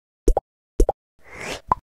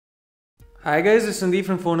Hi guys, it's Sandeep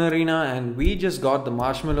from Phone Arena and we just got the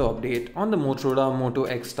Marshmallow update on the Motorola Moto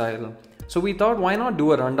X style. So we thought why not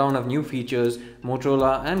do a rundown of new features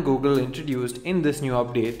Motorola and Google introduced in this new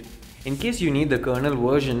update. In case you need the kernel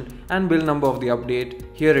version and build number of the update,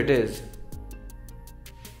 here it is.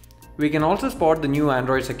 We can also spot the new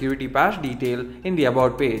Android security patch detail in the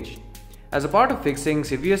About page. As a part of fixing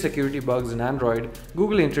severe security bugs in Android,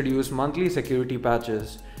 Google introduced monthly security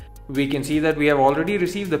patches. We can see that we have already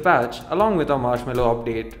received the patch along with our Marshmallow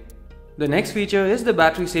update. The next feature is the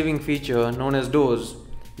battery saving feature known as doze.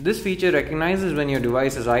 This feature recognizes when your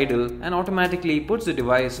device is idle and automatically puts the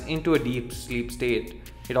device into a deep sleep state.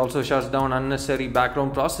 It also shuts down unnecessary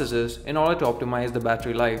background processes in order to optimize the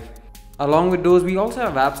battery life. Along with those, we also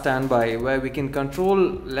have App Standby, where we can control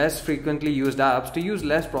less frequently used apps to use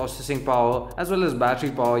less processing power as well as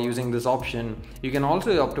battery power using this option. You can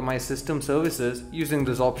also optimize system services using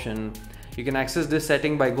this option. You can access this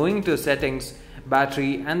setting by going into Settings,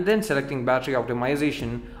 Battery, and then selecting Battery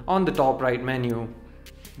Optimization on the top right menu.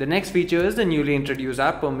 The next feature is the newly introduced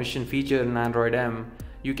App Permission feature in Android M.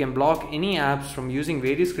 You can block any apps from using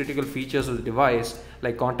various critical features of the device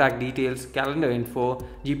like contact details, calendar info,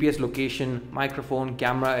 GPS location, microphone,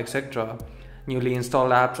 camera, etc. Newly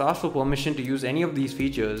installed apps ask for permission to use any of these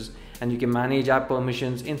features, and you can manage app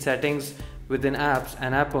permissions in settings within apps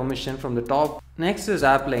and app permission from the top. Next is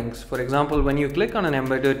app links. For example, when you click on an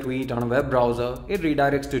embedded tweet on a web browser, it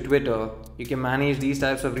redirects to Twitter. You can manage these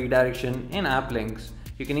types of redirection in app links.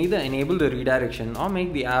 You can either enable the redirection or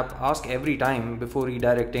make the app ask every time before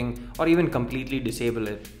redirecting, or even completely disable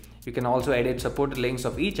it. You can also edit supported links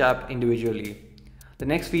of each app individually. The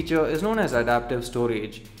next feature is known as adaptive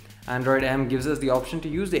storage. Android M gives us the option to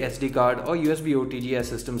use the SD card or USB OTG as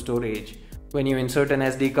system storage. When you insert an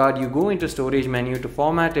SD card, you go into storage menu to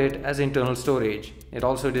format it as internal storage. It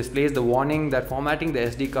also displays the warning that formatting the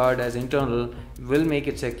SD card as internal will make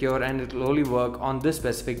it secure and it will only work on this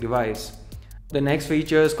specific device. The next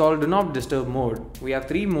feature is called Do Not Disturb mode. We have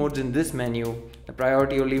 3 modes in this menu. The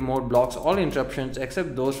priority only mode blocks all interruptions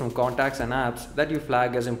except those from contacts and apps that you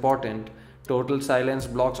flag as important. Total silence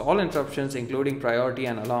blocks all interruptions including priority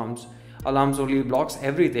and alarms. Alarms only blocks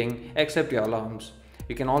everything except your alarms.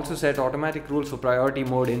 You can also set automatic rules for priority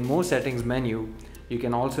mode in More settings menu. You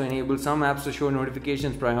can also enable some apps to show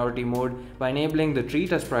notifications priority mode by enabling the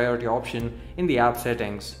Treat as Priority option in the app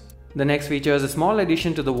settings. The next feature is a small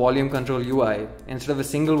addition to the volume control UI. Instead of a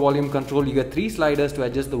single volume control, you get 3 sliders to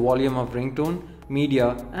adjust the volume of ringtone,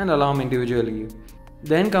 media, and alarm individually.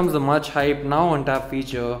 Then comes the much hyped Now on Tap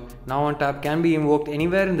feature. Now on Tap can be invoked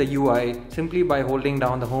anywhere in the UI simply by holding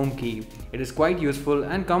down the home key. It is quite useful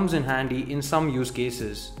and comes in handy in some use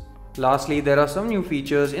cases. Lastly, there are some new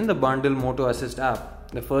features in the bundle Moto Assist app.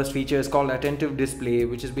 The first feature is called Attentive Display,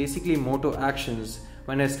 which is basically Moto Actions.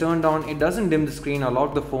 When it's turned on, it doesn't dim the screen or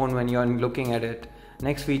lock the phone when you're looking at it.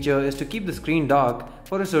 Next feature is to keep the screen dark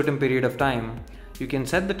for a certain period of time. You can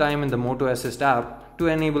set the time in the Moto Assist app to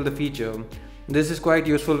enable the feature. This is quite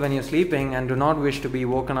useful when you're sleeping and do not wish to be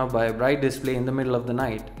woken up by a bright display in the middle of the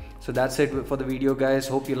night. So that's it for the video guys.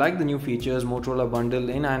 Hope you like the new features Motorola bundle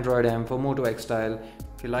in Android M for Moto X style.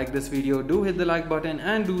 If you like this video, do hit the like button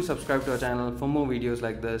and do subscribe to our channel for more videos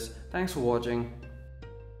like this. Thanks for watching.